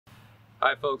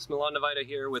Hi folks, Milan Navita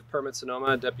here with Permit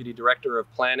Sonoma, Deputy Director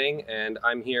of Planning, and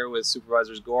I'm here with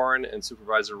Supervisors Gorin and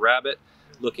Supervisor Rabbit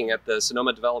looking at the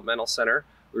Sonoma Developmental Center.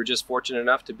 We were just fortunate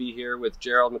enough to be here with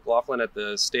Gerald McLaughlin at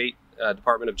the State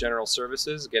Department of General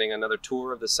Services, getting another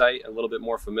tour of the site, a little bit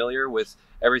more familiar with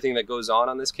everything that goes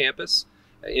on this campus,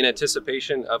 in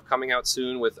anticipation of coming out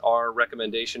soon with our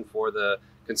recommendation for the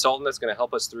consultant that's going to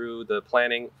help us through the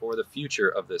planning for the future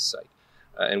of this site.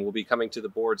 And we'll be coming to the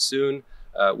board soon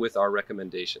with our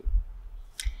recommendation.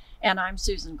 And I'm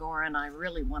Susan Gorin. I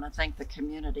really want to thank the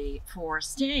community for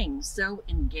staying so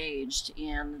engaged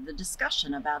in the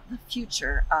discussion about the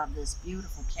future of this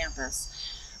beautiful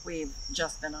campus. We've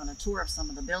just been on a tour of some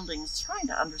of the buildings, trying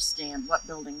to understand what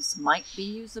buildings might be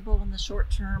usable in the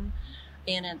short term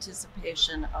in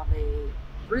anticipation of a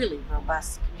really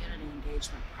robust community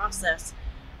engagement process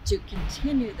to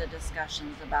continue the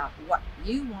discussions about what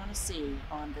you want to see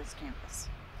on this campus.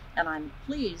 And I'm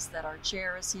pleased that our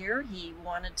chair is here. He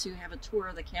wanted to have a tour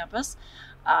of the campus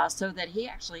so that he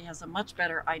actually has a much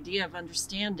better idea of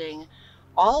understanding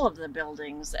all of the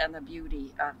buildings and the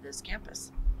beauty of this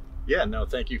campus. Yeah, no,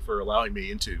 thank you for allowing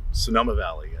me into Sonoma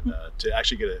Valley and to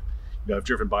actually get I've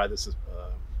driven by this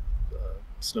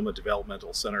Sonoma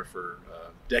Developmental Center for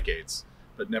decades,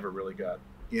 but never really got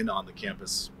in on the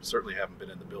campus. Certainly haven't been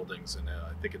in the buildings, and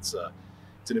I think it's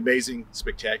an amazing,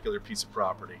 spectacular piece of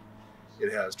property.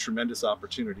 It has tremendous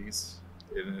opportunities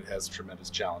and it has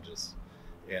tremendous challenges.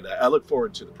 And I look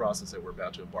forward to the process that we're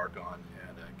about to embark on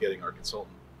and getting our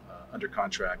consultant under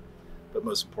contract, but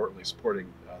most importantly,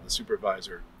 supporting the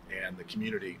supervisor and the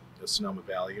community of Sonoma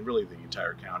Valley and really the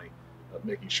entire county of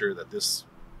making sure that this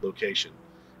location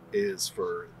is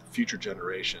for future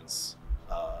generations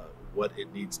what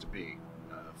it needs to be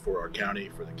for our county,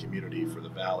 for the community, for the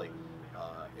valley.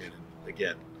 And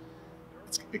again,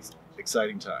 it's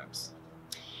exciting times.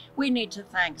 We need to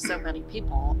thank so many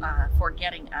people for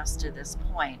getting us to this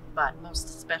point, but most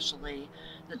especially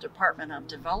the Department of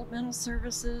Developmental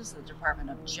Services, the Department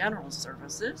of General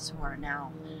Services, who are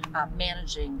now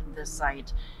managing this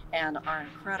site, and our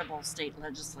incredible state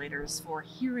legislators for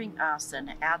hearing us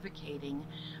and advocating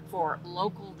for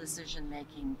local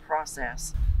decision-making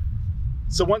process.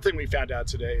 So one thing we found out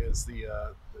today is the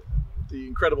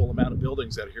incredible amount of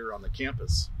buildings that are here on the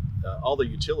campus. All the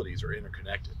utilities are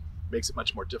interconnected. Makes it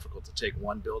much more difficult to take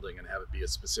one building and have it be a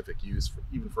specific use,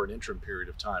 even for an interim period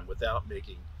of time, without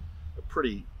making a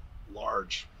pretty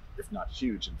large, if not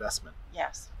huge, investment.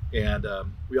 Yes. And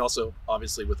we also,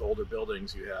 obviously, with older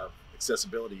buildings, you have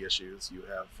accessibility issues. You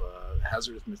have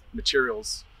hazardous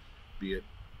materials, be it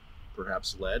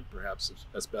perhaps lead, perhaps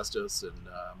asbestos, and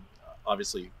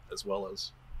obviously, as well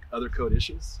as other code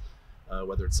issues,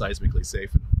 whether it's seismically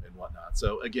safe and whatnot.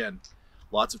 So again,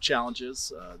 lots of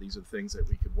challenges. These are the things that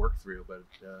we could work through, but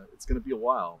it's going to be a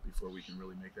while before we can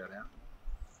really make that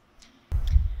happen.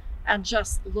 And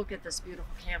just look at this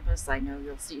beautiful campus. I know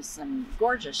you'll see some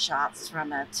gorgeous shots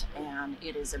from it, and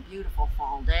it is a beautiful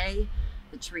fall day.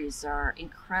 The trees are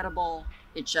incredible.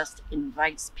 It just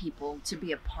invites people to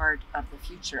be a part of the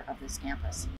future of this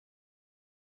campus.